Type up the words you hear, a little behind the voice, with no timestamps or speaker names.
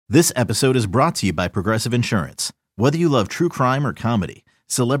This episode is brought to you by Progressive Insurance. Whether you love true crime or comedy,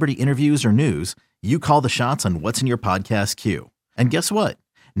 celebrity interviews or news, you call the shots on what's in your podcast queue. And guess what?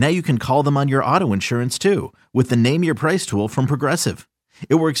 Now you can call them on your auto insurance too with the Name Your Price tool from Progressive.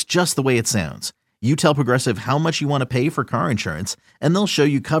 It works just the way it sounds. You tell Progressive how much you want to pay for car insurance, and they'll show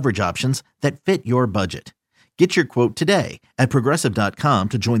you coverage options that fit your budget. Get your quote today at Progressive.com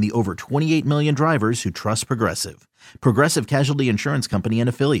to join the over 28 million drivers who trust Progressive. Progressive Casualty Insurance Company and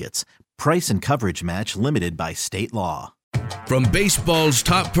Affiliates. Price and coverage match limited by state law. From baseball's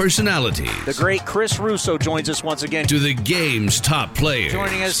top personalities, the great Chris Russo joins us once again, to the game's top players.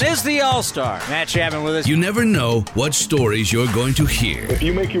 Joining us is the All-Star, Matt Chapman with us. You never know what stories you're going to hear. If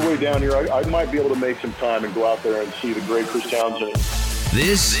you make your way down here, I might be able to make some time and go out there and see the great Chris Townsend.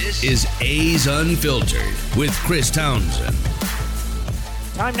 This is A's Unfiltered with Chris Townsend.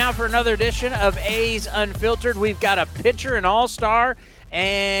 Time now for another edition of A's Unfiltered. We've got a pitcher, an all-star,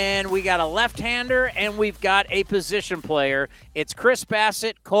 and we got a left-hander, and we've got a position player. It's Chris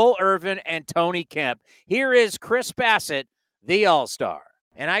Bassitt, Cole Irvin, and Tony Kemp. Here is Chris Bassitt, the all-star.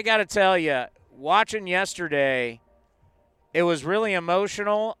 And I got to tell you, watching yesterday, it was really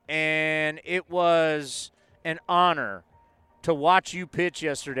emotional, and it was an honor to watch you pitch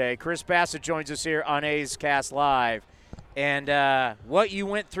yesterday. Chris Bassitt joins us here on A's Cast Live. And what you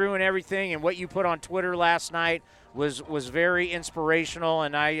went through and everything and what you put on Twitter last night was very inspirational.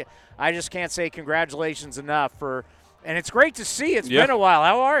 And I just can't say congratulations enough for – and it's great to see. It's been a while.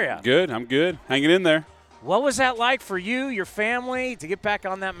 How are you? Good. I'm good. Hanging in there. What was that like for you, your family, to get back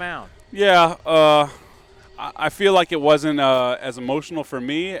on that mound? Yeah. I feel like it wasn't as emotional for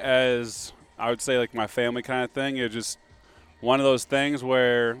me as I would say like my family kind of thing. It was just one of those things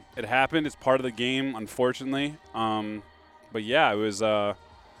where it happened. It's part of the game, unfortunately. But yeah, it was. I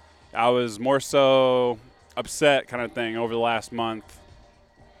was more so upset, kind of thing, over the last month,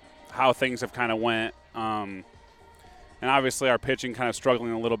 how things have kind of went, and obviously our pitching kind of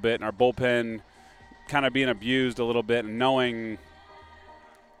struggling a little bit, and our bullpen kind of being abused a little bit, and knowing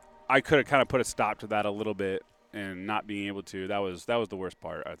I could have kind of put a stop to that a little bit, and not being able to. That was the worst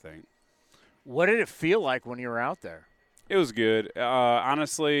part, I think. What did it feel like when you were out there? It was good.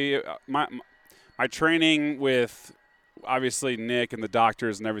 Honestly, my training with obviously Nick and the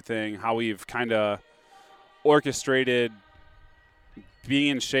doctors and everything, how we've kind of orchestrated being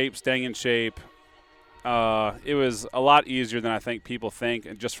in shape, staying in shape, it was a lot easier than I think people think,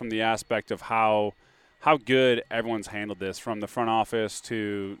 and just from the aspect of how good everyone's handled this, from the front office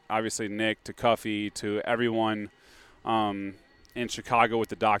to obviously Nick to Cuffy to everyone in Chicago with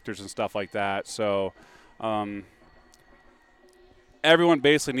the doctors and stuff like that. So everyone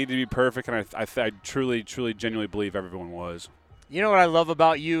basically needed to be perfect, and I truly, genuinely believe everyone was. You know what I love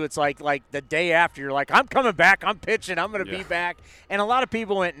about you? It's like the day after, you're like, I'm coming back, I'm pitching, I'm going to be back. And a lot of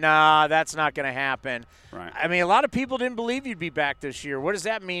people went, nah, that's not going to happen. Right. I mean, a lot of people didn't believe you'd be back this year. What does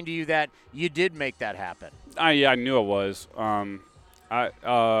that mean to you that you did make that happen? I knew it was.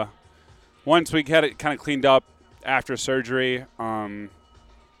 Once we had it kind of cleaned up after surgery, I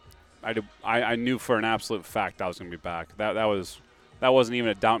knew for an absolute fact I was going to be back. That wasn't even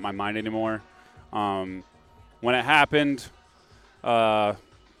a doubt in my mind anymore. When it happened, I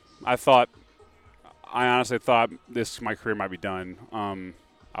honestly thought my career might be done.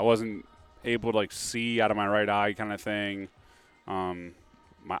 I wasn't able to see out of my right eye kind of thing.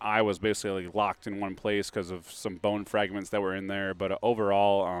 My eye was basically locked in one place because of some bone fragments that were in there. But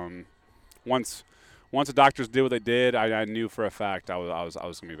overall, once the doctors did what they did, I knew for a fact I was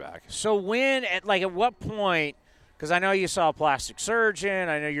going to be back. So at what point? Because I know you saw a plastic surgeon.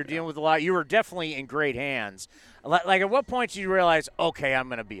 I know you're dealing with a lot. You were definitely in great hands. At what point did you realize, okay, I'm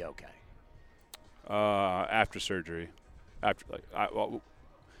going to be okay? After surgery. I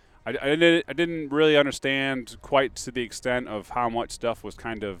didn't really understand quite to the extent of how much stuff was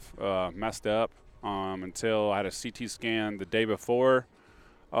kind of messed up until I had a CT scan the day before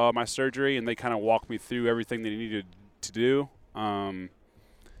my surgery, and they kind of walked me through everything they needed to do. And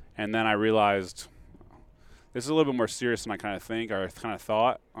then I realized this is a little bit more serious than I kind of think or kind of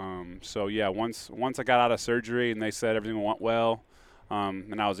thought. So yeah, once I got out of surgery and they said everything went well,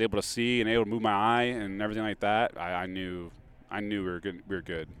 and I was able to see and able to move my eye and everything like that, I knew we were good. We were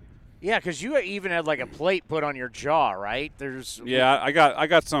good. Yeah, because you even had a plate put on your jaw, right? I got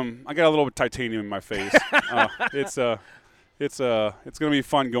a little bit of titanium in my face. It's gonna be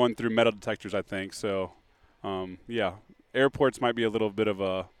fun going through metal detectors, I think. So, yeah, airports might be a little bit of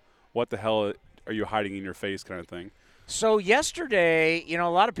a what the hell are you hiding in your face kind of thing. So yesterday, a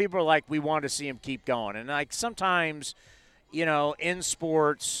lot of people are like, we want to see him keep going. And sometimes, in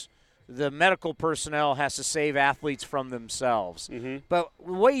sports, the medical personnel has to save athletes from themselves. Mm-hmm. But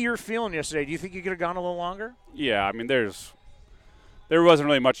the way you're feeling yesterday, do you think you could have gone a little longer? Yeah, I mean, there wasn't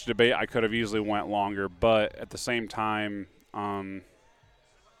really much debate. I could have easily went longer, but at the same time,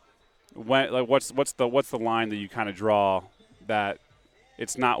 what's the line that you kind of draw that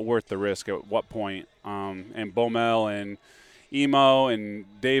it's not worth the risk? At what point? And Bomel and Emo and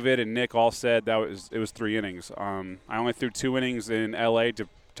David and Nick all said it was 3 innings. I only threw 2 innings in LA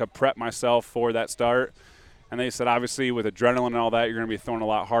to prep myself for that start. And they said, obviously, with adrenaline and all that, you're going to be throwing a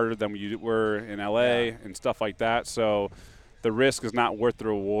lot harder than you were in LA and stuff like that. So the risk is not worth the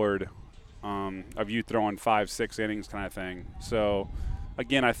reward of you throwing 5-6 innings kind of thing. So,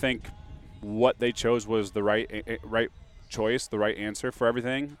 again, I think what they chose was the right choice, the right answer for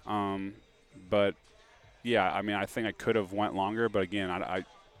everything. But, yeah, I mean, I think I could have went longer. But, again,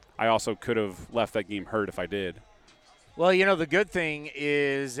 I also could have left that game hurt if I did. Well, the good thing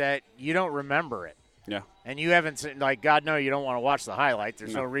is that you don't remember it. Yeah. And you haven't seen, God, no, you don't want to watch the highlight.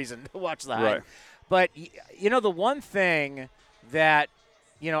 There's no reason to watch the highlight. Right. But, the one thing that,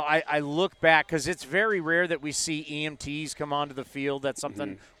 I look back, because it's very rare that we see EMTs come onto the field. That's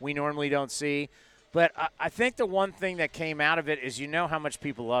something we normally don't see. But I think the one thing that came out of it is how much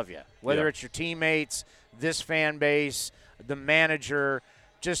people love you, whether it's your teammates, this fan base, the manager.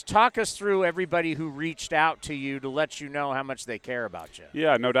 Just talk us through everybody who reached out to you to let you know how much they care about you.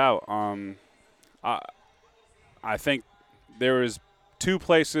 Yeah, no doubt. I think there was 2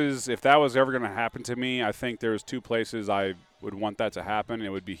 places, if that was ever going to happen to me, I think there was 2 places I would want that to happen. It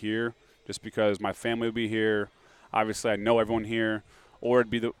would be here, just because my family would be here. Obviously, I know everyone here, or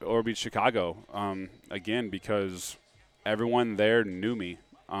it'd be Chicago. Again, because everyone there knew me.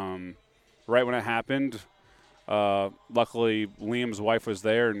 Right when it happened, luckily Liam's wife was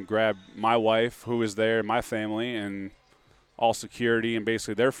there and grabbed my wife, who was there, my family, and all security, and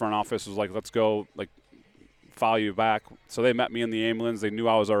basically their front office was like, let's go, follow you back. So they met me in the ambulance. They knew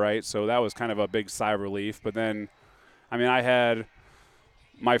I was all right. So that was kind of a big sigh of relief. But then, I mean, I had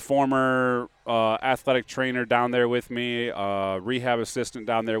my former athletic trainer down there with me, rehab assistant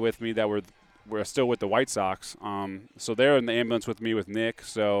down there with me that were still with the White Sox. So they're in the ambulance with me with Nick.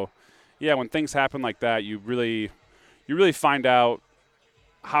 So, yeah, when things happen like that, you really find out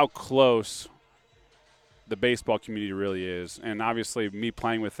how close the baseball community really is. And obviously me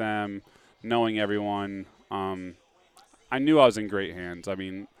playing with them, knowing everyone, I knew I was in great hands. I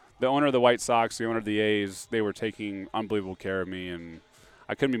mean, the owner of the White Sox, the owner of the A's, they were taking unbelievable care of me, and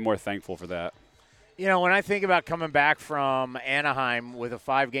I couldn't be more thankful for that. When I think about coming back from Anaheim with a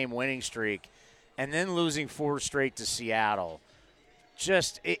 5-game winning streak and then losing 4 straight to Seattle,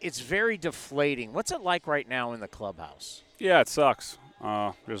 it's very deflating. What's it like right now in the clubhouse? Yeah, it sucks. There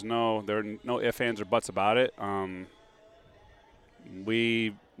are no ifs, ands, or buts about it.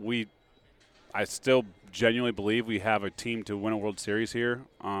 I still genuinely believe we have a team to win a World Series here.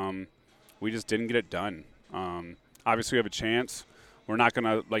 We just didn't get it done. Obviously, we have a chance. We're not going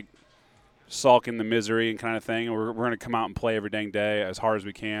to sulk in the misery and kind of thing. We're going to come out and play every dang day as hard as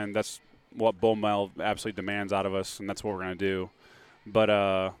we can. That's what Bomel absolutely demands out of us, and that's what we're going to do.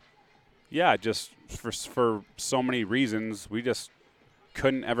 But yeah, just for so many reasons, we just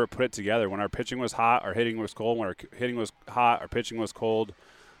couldn't ever put it together. When our pitching was hot, our hitting was cold. When our hitting was hot, our pitching was cold.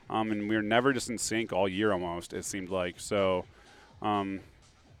 And we were never just in sync all year almost, it seemed like. So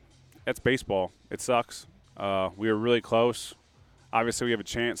it's baseball. It sucks. We were really close. Obviously, we have a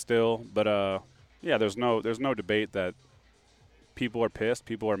chance still. But, yeah, there's no debate that people are pissed,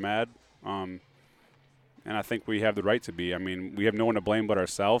 people are mad. And I think we have the right to be. I mean, we have no one to blame but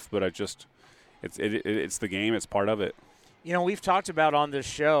ourselves, but it's the game. It's part of it. We've talked about on this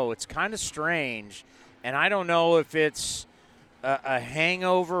show, it's kind of strange, and I don't know if it's a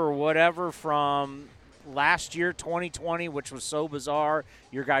hangover or whatever from last year, 2020, which was so bizarre,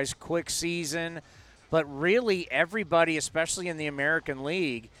 your guys' quick season. But really, everybody, especially in the American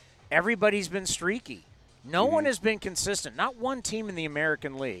League, everybody's been streaky. No one has been consistent. Not one team in the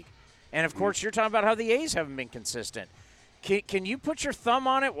American League. And, of course, you're talking about how the A's haven't been consistent. Can you put your thumb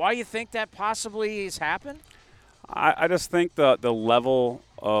on it, why you think that possibly has happened? I just think the level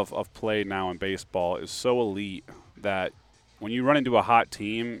of play now in baseball is so elite that when you run into a hot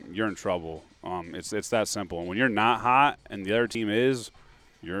team, you're in trouble. It's that simple. And when you're not hot and the other team is,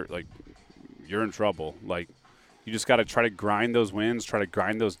 you're in trouble. You just got to try to grind those wins, try to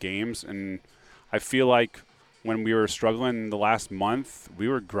grind those games. And I feel like when we were struggling the last month, we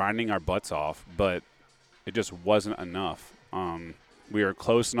were grinding our butts off, but it just wasn't enough. We were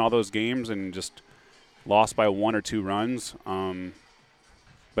close in all those games and just lost by 1 or 2 runs.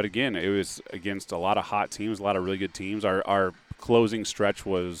 But again, it was against a lot of hot teams, a lot of really good teams. Our closing stretch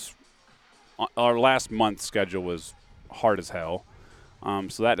was our last month's schedule was hard as hell,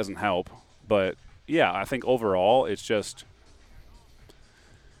 so that doesn't help. But yeah, I think overall it's just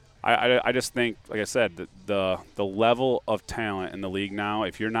I just think, like I said, the level of talent in the league now,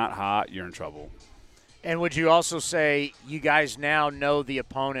 if you're not hot, you're in trouble. And would you also say you guys now know the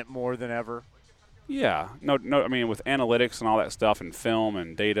opponent more than ever? Yeah. No. I mean, with analytics and all that stuff and film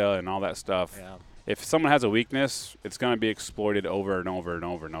and data and all that stuff, Yeah. If someone has a weakness, it's going to be exploited over and over and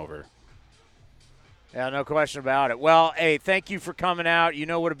over and over. Yeah, no question about it. Well, hey, thank you for coming out. You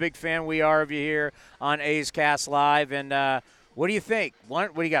know what a big fan we are of you here on A's Cast Live. And what do you think?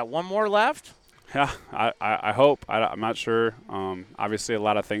 What do you got, one more left? Yeah, I hope. I'm not sure. Obviously, a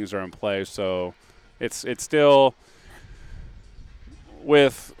lot of things are in play, so it's still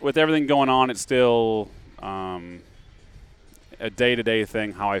with everything going on. It's still a day-to-day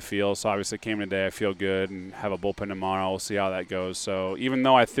thing how I feel. So obviously, came today, I feel good, and have a bullpen tomorrow. We'll see how that goes. So even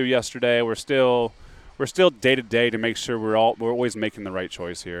though I threw yesterday, we're still day-to-day to make sure we're always making the right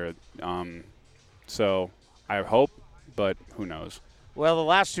choice here. So I hope, but who knows. Well, the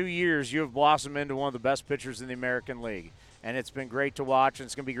last 2 years, you have blossomed into one of the best pitchers in the American League. And it's been great to watch, and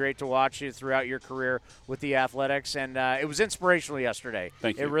it's going to be great to watch you throughout your career with the Athletics. And it was inspirational yesterday.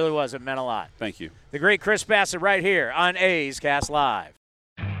 Thank you. It really was. It meant a lot. Thank you. The great Chris Bassitt right here on A's Cast Live.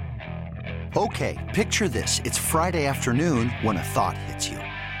 Okay, picture this. It's Friday afternoon when a thought hits you.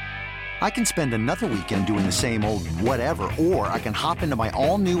 I can spend another weekend doing the same old whatever, or I can hop into my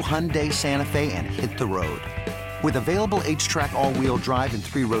all-new Hyundai Santa Fe and hit the road. With available H-Track all-wheel drive and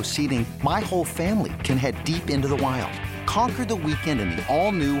 3-row seating, my whole family can head deep into the wild. Conquer the weekend in the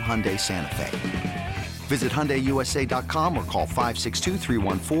all-new Hyundai Santa Fe. Visit HyundaiUSA.com or call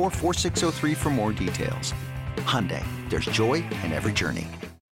 562-314-4603 for more details. Hyundai, there's joy in every journey.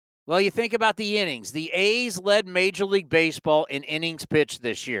 Well, you think about the innings. The A's led Major League Baseball in innings pitched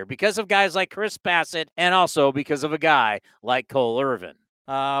this year because of guys like Chris Bassitt and also because of a guy like Cole Irvin.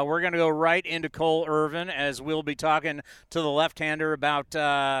 We're going to go right into Cole Irvin as we'll be talking to the left-hander about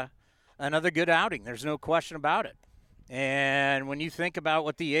another good outing. There's no question about it. And when you think about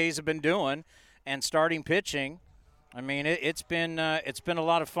what the A's have been doing and starting pitching, I mean, it's been a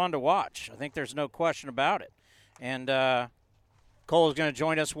lot of fun to watch. I think there's no question about it. And Cole is going to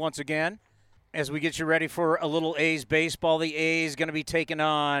join us once again as we get you ready for a little A's baseball. The A's going to be taking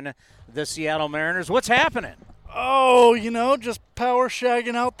on the Seattle Mariners. What's happening? Oh, just power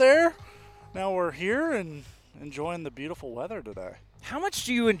shagging out there. Now we're here and enjoying the beautiful weather today. How much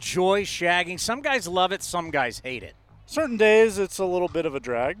do you enjoy shagging? Some guys love it, some guys hate it. Certain days it's a little bit of a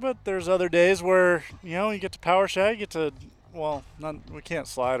drag, but there's other days where, you get to power shag, we can't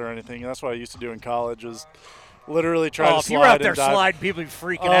slide or anything. That's what I used to do in college is literally try to slide. If you're out there sliding, people be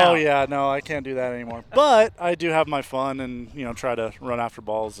freaking out. Oh, yeah, no, I can't do that anymore. But I do have my fun and, try to run after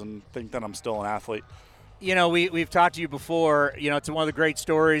balls and think that I'm still an athlete. We've talked to you before. It's one of the great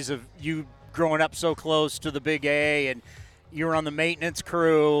stories of you growing up so close to the Big A, and you were on the maintenance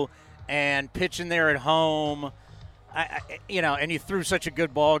crew and pitching there at home. And you threw such a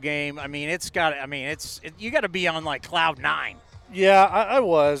good ball game. I mean, you got to be on like cloud 9. Yeah, I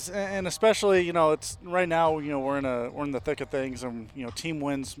was, and especially it's right now. We're in the thick of things, and team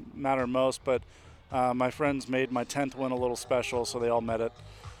wins matter most. But my friends made my 10th win a little special, so they all met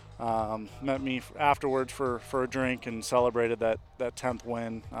me afterwards for a drink and celebrated that 10th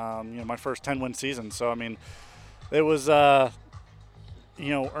win. My first 10-win season. So I mean, it was earned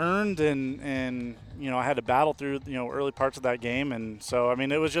and I had to battle through early parts of that game, and so I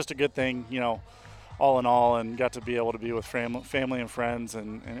mean it was just a good thing all in all, and got to be able to be with family and friends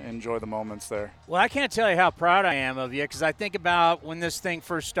and enjoy the moments there. Well, I can't tell you how proud I am of you, because I think about when this thing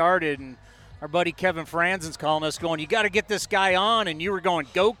first started, and our buddy Kevin Franzen's calling us going, you got to get this guy on, and you were going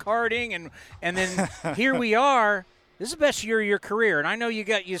go-karting, and then here we are. This is the best year of your career, and I know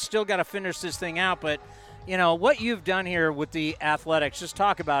you still got to finish this thing out, but what you've done here with the Athletics, just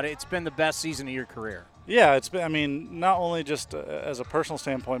talk about it. It's been the best season of your career. Yeah, it's been, I mean, not only just as a personal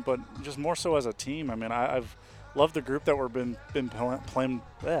standpoint, but just more so as a team. I mean, I've loved the group that we've been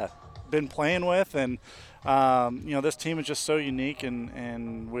playing with, and this team is just so unique,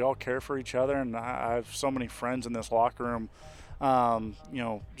 and we all care for each other, and I have so many friends in this locker room.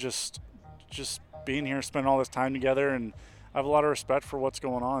 Just being here, spending all this time together, and I have a lot of respect for what's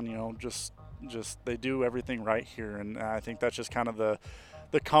going on. Just they do everything right here, and I think that's just kind of the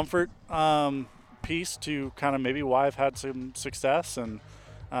comfort piece to kind of maybe why I've had some success. And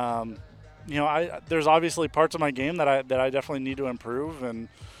there's obviously parts of my game that I definitely need to improve and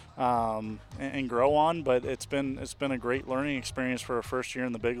grow on, but it's been a great learning experience for a first year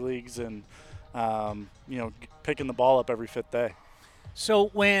in the big leagues, and picking the ball up every fifth day. So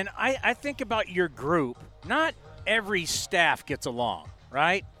when I think about your group, not every staff gets along,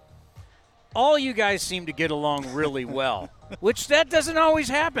 right? All you guys seem to get along really well, which that doesn't always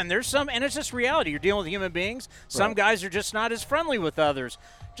happen. There's some, and it's just reality. You're dealing with human beings. Some guys are just not as friendly with others.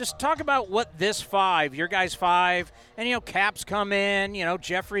 Just talk about what this five, your guys five, and, Cap's come in,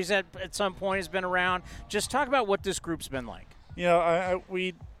 Jeffrey's at some point has been around. Just talk about what this group's been like.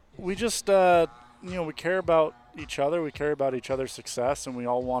 We just, we care about each other. We care about each other's success, and we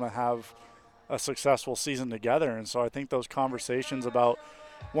all want to have a successful season together. And so I think those conversations about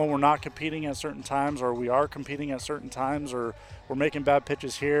when we're not competing at certain times, or we are competing at certain times, or we're making bad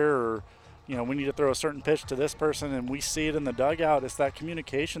pitches here, or we need to throw a certain pitch to this person, and we see it in the dugout. It's that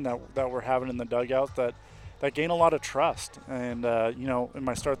communication that we're having in the dugout that gain a lot of trust. And in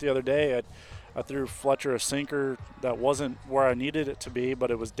my start the other day, I threw Fletcher a sinker that wasn't where I needed it to be,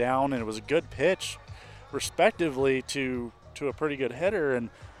 but it was down, and it was a good pitch, respectively, to a pretty good hitter. And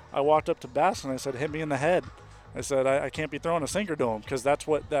I walked up to Bassitt and I said, "Hit me in the head." I said, I can't be throwing a sinker to him, because that's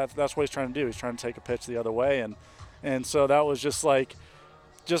what he's trying to do. He's trying to take a pitch the other way. And so that was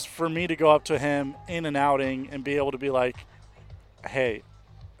just for me to go up to him in an outing and be able to be like, "Hey,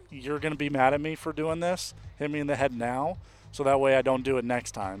 you're going to be mad at me for doing this? Hit me in the head now, so that way I don't do it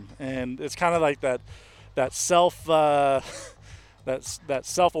next time." And it's kind of like that self that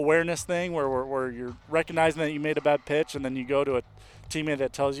self-awareness thing where you're recognizing that you made a bad pitch, and then you go to a teammate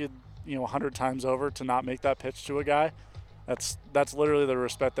that tells you 100 times over to not make that pitch to a guy. That's literally the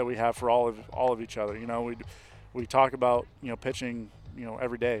respect that we have for all of each other. We talk about pitching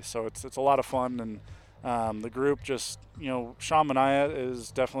every day, so it's a lot of fun. And the group just Sean Mania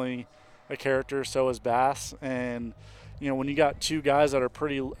is definitely a character, so is Bass. And when you got two guys that are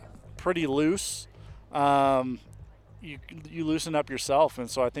pretty loose, you loosen up yourself. And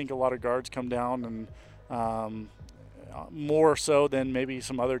so I think a lot of guards come down, and more so than maybe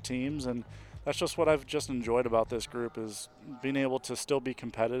some other teams. And that's just what I've just enjoyed about this group, is being able to still be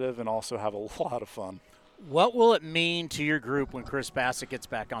competitive and also have a lot of fun. What will it mean to your group when Chris Bassitt gets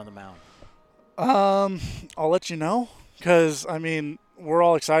back on the mound? I'll let you know, because, we're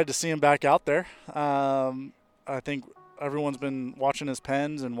all excited to see him back out there. I think everyone's been watching his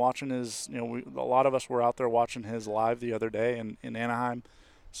pens and watching his, a lot of us were out there watching his live the other day in Anaheim.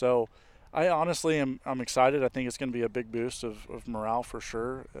 So I honestly I'm excited. I think it's going to be a big boost of morale for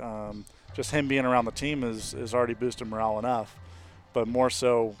sure. Just him being around the team is already boosted morale enough. But more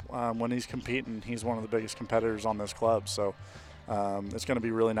so when he's competing, he's one of the biggest competitors on this club. So it's going to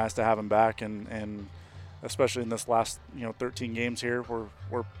be really nice to have him back, and especially in this last 13 games here,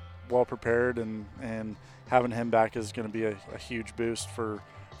 we're well prepared, and having him back is going to be a huge boost for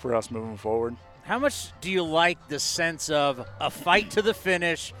us moving forward. How much do you like the sense of a fight to the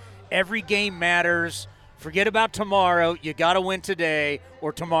finish? Every game matters. Forget about tomorrow. You got to win today,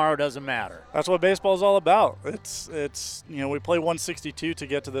 or tomorrow doesn't matter. That's what baseball is all about. It's we play 162 to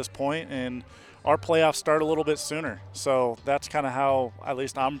get to this point, and our playoffs start a little bit sooner. So that's kind of how, at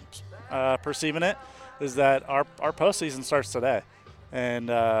least I'm perceiving it, is that our postseason starts today. And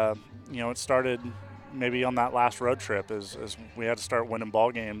it started maybe on that last road trip, as we had to start winning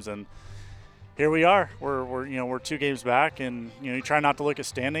ball games, and here we are. We're 2 games back, and you try not to look at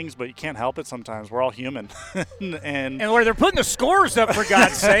standings, but you can't help it sometimes. We're all human. and where they're putting the scores up, for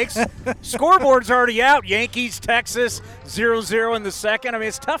God's sakes. Scoreboard's already out. Yankees, Texas, 0-0 in the second.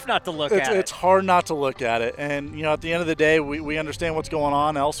 It's tough not to look at it. It's hard not to look at it. And at the end of the day, we understand what's going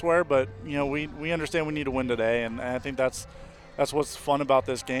on elsewhere, but we understand we need to win today, and I think that's what's fun about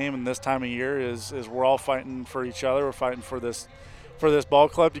this game and this time of year is we're all fighting for each other. We're fighting for this ball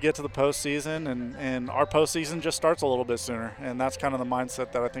club to get to the postseason, and our postseason just starts a little bit sooner, and that's kind of the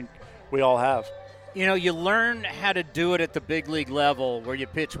mindset that I think we all have. You learn how to do it at the big league level, where you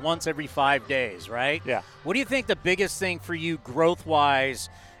pitch once every 5 days, right? Yeah. What do you think the biggest thing for you growth-wise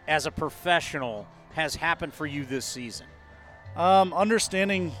as a professional has happened for you this season?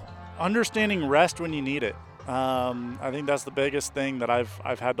 Understanding rest when you need it. I think that's the biggest thing that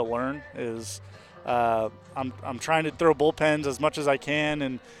I've had to learn is I'm trying to throw bullpens as much as I can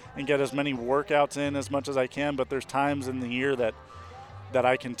and get as many workouts in as much as I can, but there's times in the year that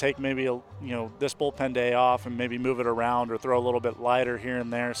I can take maybe this bullpen day off and maybe move it around or throw a little bit lighter here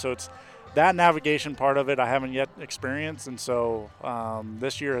and there. So it's that navigation part of it I haven't yet experienced, and so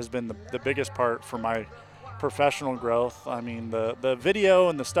this year has been the biggest part for my professional growth. The video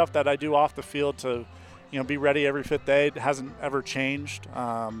and the stuff that I do off the field to be ready every 5th day hasn't ever changed.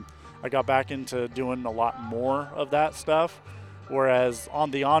 I got back into doing a lot more of that stuff, whereas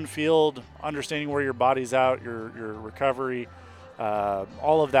on the on-field, understanding where your body's at, your recovery,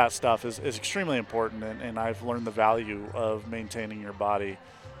 all of that stuff is extremely important, and I've learned the value of maintaining your body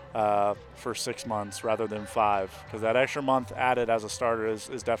for 6 months rather than 5, because that extra month added as a starter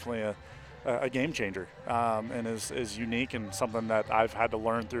is definitely a game changer, and is unique and something that I've had to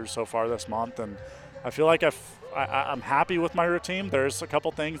learn through so far this month. And I feel like I'm happy with my routine. There's a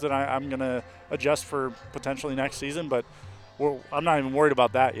couple things that I'm going to adjust for potentially next season, but I'm not even worried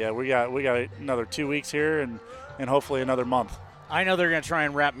about that yet. We got another 2 weeks here and hopefully another month. I know they're going to try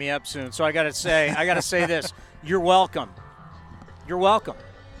and wrap me up soon, so I got to say this. You're welcome. You're welcome.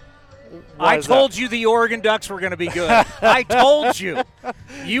 I told you the Oregon Ducks were going to be good. I told you.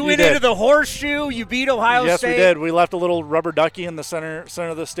 You went into the horseshoe. You beat Ohio State. Yes, we did. We left a little rubber ducky in the center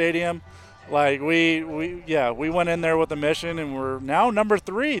of the stadium. Like we went in there with a mission, and we're now number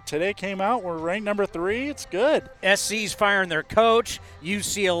 3. Today came out. We're ranked number 3. It's good. SC's firing their coach.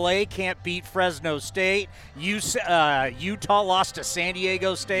 UCLA can't beat Fresno State. Utah lost to San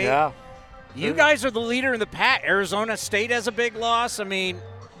Diego State. Yeah. You guys are the leader in the pack. Arizona State has a big loss. I mean,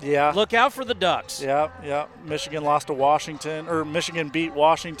 yeah. Look out for the Ducks. Yeah. Michigan lost to Washington, or Michigan beat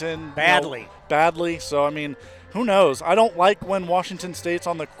Washington badly. Badly. So I mean, who knows? I don't like when Washington State's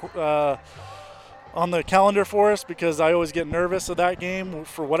on the calendar for us, because I always get nervous of that game.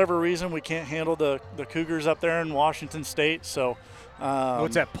 For whatever reason, we can't handle the Cougars up there in Washington State. So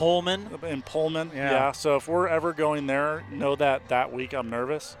what's that, Pullman? In Pullman, yeah. So if we're ever going there, know that week I'm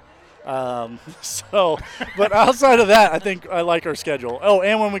nervous. But outside of that, I think I like our schedule. Oh,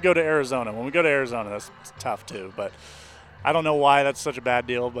 and when we go to Arizona. That's tough too. But I don't know why that's such a bad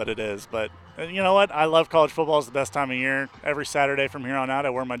deal, but it is. But you know what? I love college football. It's the best time of year. Every Saturday from here on out,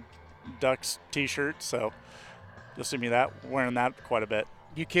 I wear my Ducks T-shirt. So you'll see me wearing that quite a bit.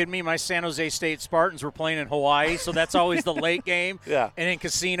 You kidding me? My San Jose State Spartans were playing in Hawaii, so that's always the late game. Yeah. And in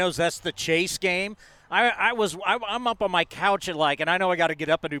casinos, that's the chase game. I'm up on my couch and I know I got to get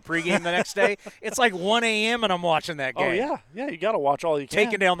up and do pregame the next day. It's like 1 a.m. and I'm watching that game. Oh, yeah. You got to watch all you can.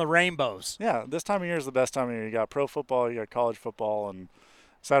 Taking down the rainbows. Yeah, this time of year is the best time of year. You got pro football, you got college football, and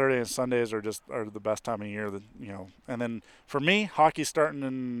Saturday and Sundays are the best time of year. And then for me, hockey's starting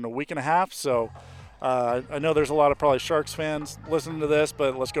in a week and a half. So I know there's a lot of probably Sharks fans listening to this,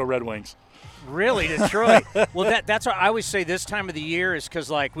 but let's go Red Wings. Really, Detroit? Well, that's what I always say this time of the year is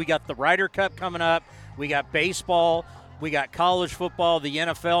because we got the Ryder Cup coming up. We got baseball. We got college football, the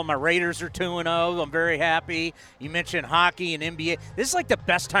NFL. My Raiders are 2-0. I'm very happy. You mentioned hockey and NBA. This is the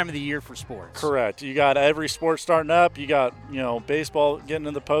best time of the year for sports. Correct. You got every sport starting up. You got, baseball getting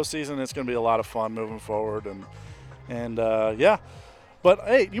into the postseason. It's going to be a lot of fun moving forward. And yeah. But,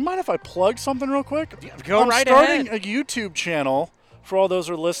 hey, you mind if I plug something real quick? Go right ahead. I'm starting a YouTube channel. For all those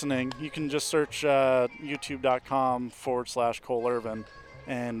who are listening, you can just search youtube.com/Cole Irvin.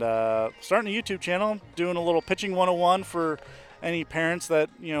 And starting a YouTube channel, doing a little pitching 101 for any parents that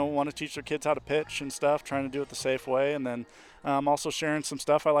want to teach their kids how to pitch and stuff, trying to do it the safe way. And then also sharing some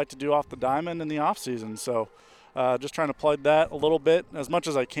stuff I like to do off the diamond in the off season. So just trying to plug that a little bit as much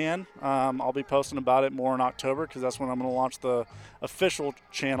as I can. I'll be posting about it more in October, because that's when I'm going to launch the official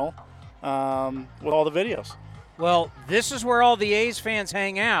channel with all the videos. Well, this is where all the A's fans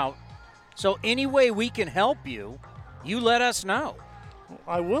hang out. So any way we can help you, you let us know.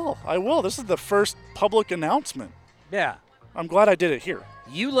 I will. This is the first public announcement. Yeah. I'm glad I did it here.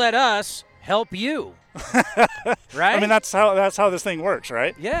 You let us help you. Right? I mean, that's how this thing works,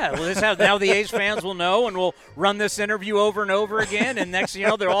 right? Yeah. Well, now the A's fans will know, and we'll run this interview over and over again, and next thing you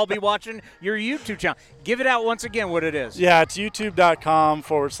know, they'll all be watching your YouTube channel. Give it out once again what it is. Yeah, it's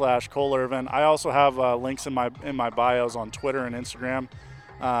youtube.com/Cole Irvin. I also have links in my bios on Twitter and Instagram.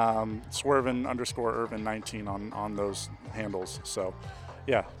 Swervin_Irvin19 on those handles. So,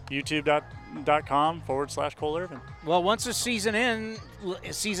 yeah, youtube.com/Cole Irvin. Well, once the season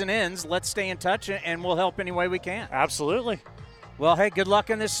ends, let's stay in touch, and we'll help any way we can. Absolutely. Well, hey, good luck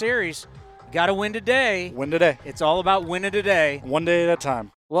in this series. Got to win today. Win today. It's all about winning today. One day at a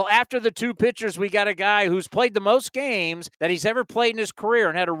time. Well, after the two pitchers, we got a guy who's played the most games that he's ever played in his career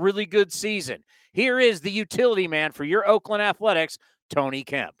and had a really good season. Here is the utility man for your Oakland Athletics, Tony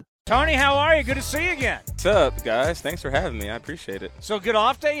Kemp. Tony, how are you? Good to see you again. What's up, guys? Thanks for having me. I appreciate it. So good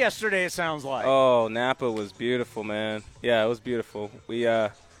off day yesterday, it sounds like. Oh, Napa was beautiful, man. Yeah, it was beautiful. We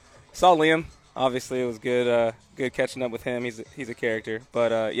saw Liam. Obviously, it was good catching up with him. He's a character.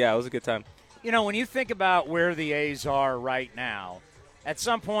 But, yeah, it was a good time. When you think about where the A's are right now, at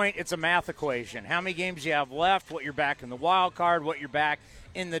some point it's a math equation. How many games you have left, what you're back in the wild card, what you're back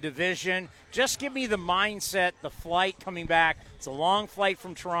in the division. Just give me the mindset, the flight coming back. It's a long flight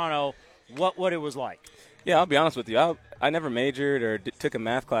from Toronto. What it was like. Yeah, I'll be honest with you. I never majored or took a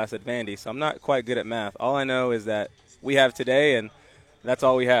math class at Vandy, so I'm not quite good at math. All I know is that we have today, and that's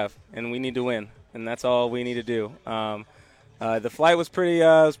all we have, and we need to win, and that's all we need to do. The flight was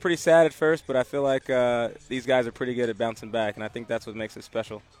pretty sad at first, but I feel like these guys are pretty good at bouncing back, and I think that's what makes it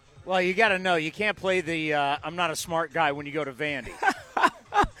special. Well, you got to know, you can't play the I'm not a smart guy when you go to Vandy.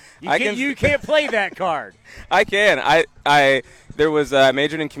 You can't play that card. I can. There was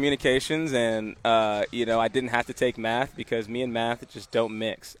majored in communications, and I didn't have to take math because me and math just don't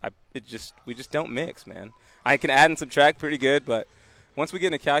mix. We just don't mix, man. I can add and subtract pretty good, but once we get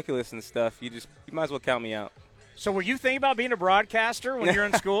into calculus and stuff, you might as well count me out. So were you thinking about being a broadcaster when you're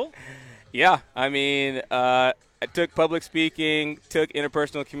in school? Yeah, I mean, I took public speaking, took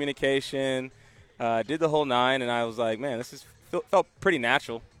interpersonal communication, did the whole 9, and I was like, man, this felt pretty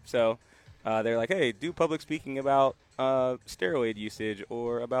natural. So they're like, hey, do public speaking about steroid usage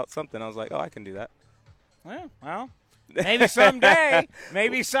or about something. I was like, oh, I can do that. Well, maybe someday.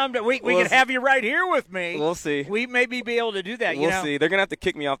 We can have you right here with me. We'll see. We maybe be able to do that. We'll see. They're going to have to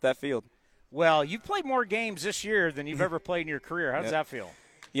kick me off that field. Well, you've played more games this year than you've ever played in your career. How does that feel?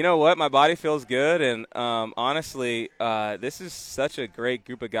 You know what? My body feels good, and honestly, this is such a great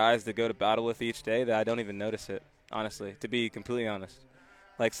group of guys to go to battle with each day that I don't even notice it, honestly, to be completely honest.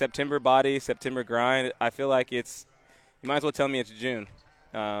 Like September body, September grind, I feel like you might as well tell me it's June.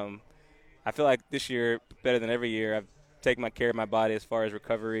 I feel like this year, better than every year, I've taken care of my body as far as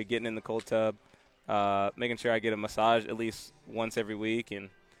recovery, getting in the cold tub, making sure I get a massage at least once every week, and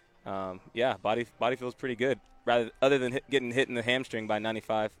body feels pretty good. Other than getting hit in the hamstring by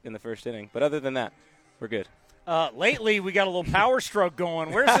 95 in the first inning. But other than that, we're good. Lately, we got a little power stroke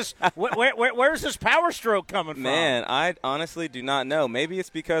going. Where's this power stroke coming from? Man, I honestly do not know. Maybe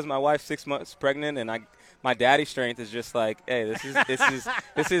it's because my wife's 6 months pregnant, and my daddy strength is just like, hey, this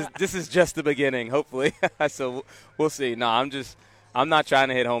is just the beginning. Hopefully, so we'll see. No, I'm not trying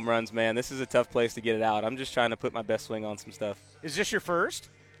to hit home runs, man. This is a tough place to get it out. I'm just trying to put my best swing on some stuff. Is this your first?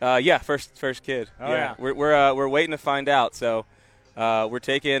 Yeah, first kid. Oh, yeah. We're waiting to find out. So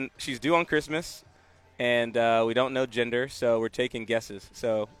she's due on Christmas, and we don't know gender, so we're taking guesses.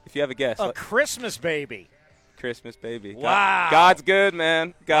 So if you have a guess. Christmas baby. Christmas baby. Wow. God's good,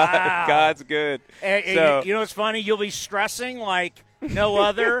 man. Wow. God's good. And you know what's funny? You'll be stressing like no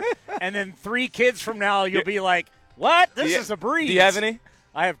other, and then 3 kids from now, you'll be like, what? This is a breeze. Do you have any?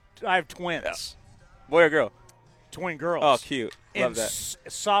 I have twins. Boy or girl? Twin girls. Oh, cute. Love and that.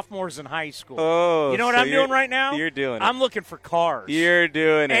 Sophomores in high school. Oh, you know what I'm doing right now? You're doing it. I'm looking for cars. You're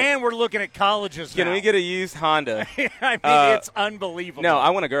doing it. And we're looking at colleges now. Can we get a used Honda? I mean, it's unbelievable. No, I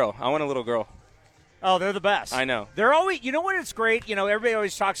want a girl. I want a little girl. Oh, they're the best. I know. They're always, you know what, it's great. You know, everybody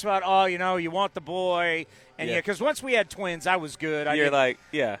always talks about, you want the boy. And because once we had twins, I was good.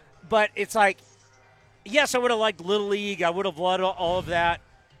 Yeah. But it's like, yes, I would have liked Little League. I would have loved all of that.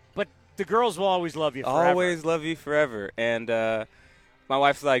 But the girls will always love you forever. Always love you forever. And my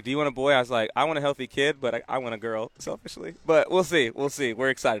wife's like, do you want a boy? I was like, I want a healthy kid, but I want a girl, selfishly. But we'll see. We're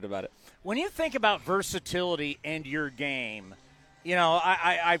excited about it. When you think about versatility and your game, you know,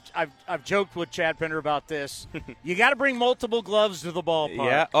 I've joked with Chad Pender about this. You got to bring multiple gloves to the ballpark.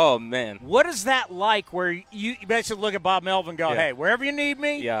 Yeah. Oh, man. What is that like where you basically look at Bob Melvin and go, hey, wherever you need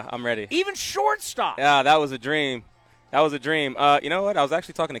me. Yeah, I'm ready. Even shortstop. Yeah, that was a dream. You know what? I was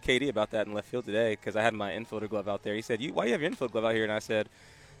actually talking to KD about that in left field today because I had my infielder glove out there. He said, why do you have your infield glove out here? And I said,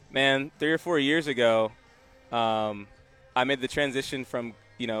 man, 3 or 4 years ago, I made the transition from,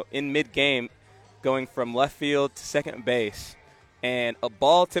 in mid-game, going from left field to second base. And a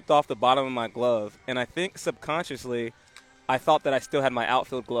ball tipped off the bottom of my glove. And I think subconsciously I thought that I still had my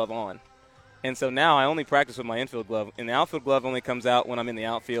outfield glove on. And so now I only practice with my infield glove. And the outfield glove only comes out when I'm in the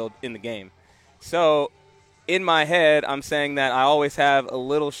outfield in the game. So in my head, I'm saying that I always have a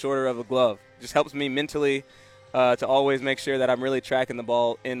little shorter of a glove. It just helps me mentally to always make sure that I'm really tracking the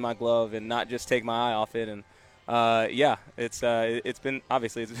ball in my glove and not just take my eye off it. And, it's been –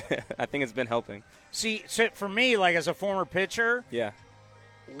 obviously, I think it's been helping. See, so for me, like as a former pitcher, yeah,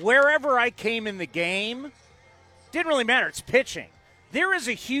 wherever I came in the game, didn't really matter. It's pitching. There is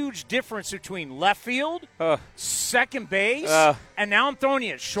a huge difference between left field, second base, and now I'm throwing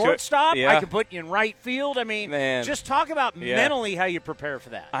you at shortstop. Yeah. I can put you in right field. I mean, just talk about mentally how you prepare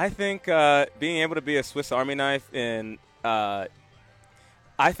for that. I think being able to be a Swiss Army knife and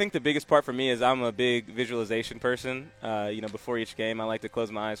I think the biggest part for me is I'm a big visualization person. Before each game, I like to close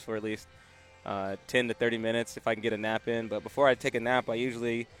my eyes for at least 10 to 30 minutes if I can get a nap in. But before I take a nap, I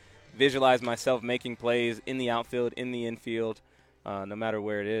usually visualize myself making plays in the outfield, in the infield, no matter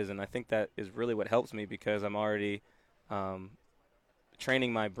where it is. And I think that is really what helps me because I'm already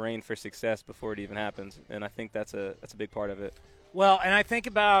training my brain for success before it even happens. And I think that's a big part of it. Well, and I think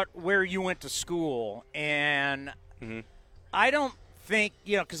about where you went to school, and I don't think,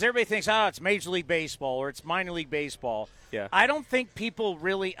 because everybody thinks, it's Major League Baseball or it's minor league baseball. Yeah. I don't think people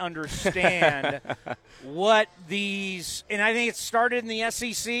really understand what these – and I think it started in the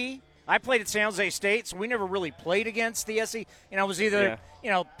SEC. I played at San Jose State, so we never really played against the SEC. It was either,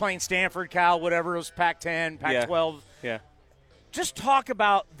 playing Stanford, Cal, whatever. It was Pac-10, Pac-12. Yeah. Just talk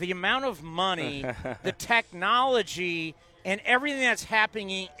about the amount of money, the technology, and everything that's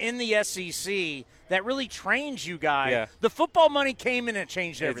happening in the SEC that really trains you guys. Yeah. The football money came in and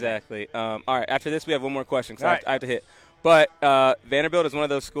changed everything. Exactly. All right, after this we have one more question because Right. I have to hit. But Vanderbilt is one of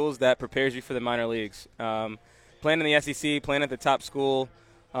those schools that prepares you for the minor leagues. Playing in the SEC, playing at the top school,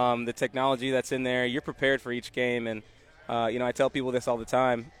 the technology that's in there, you're prepared for each game. And, I tell people this all the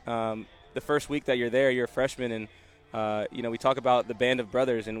time. The first week that you're there, you're a freshman, and we talk about the Band of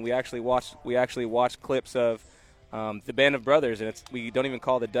Brothers, and we actually watch clips of the Band of Brothers, and we don't even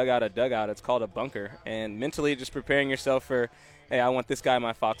call the dugout a dugout; it's called a bunker. And mentally, just preparing yourself for, hey, I want this guy in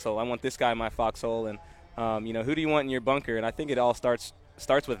my foxhole, I want this guy in my foxhole, and who do you want in your bunker? And I think it all starts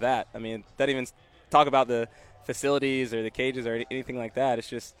with that. I mean, that even talk about the facilities or the cages or anything like that. It's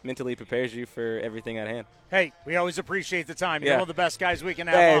just mentally prepares you for everything at hand. Hey, we always appreciate the time. You're Yeah. one of the best guys we can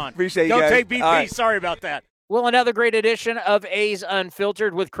have on. Appreciate you Don't guys. take BP. All right. Sorry about that. Well, another great edition of A's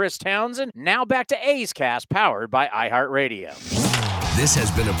Unfiltered with Chris Townsend. Now back to A's Cast, powered by iHeartRadio. This has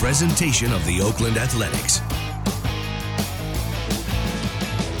been a presentation of the Oakland Athletics.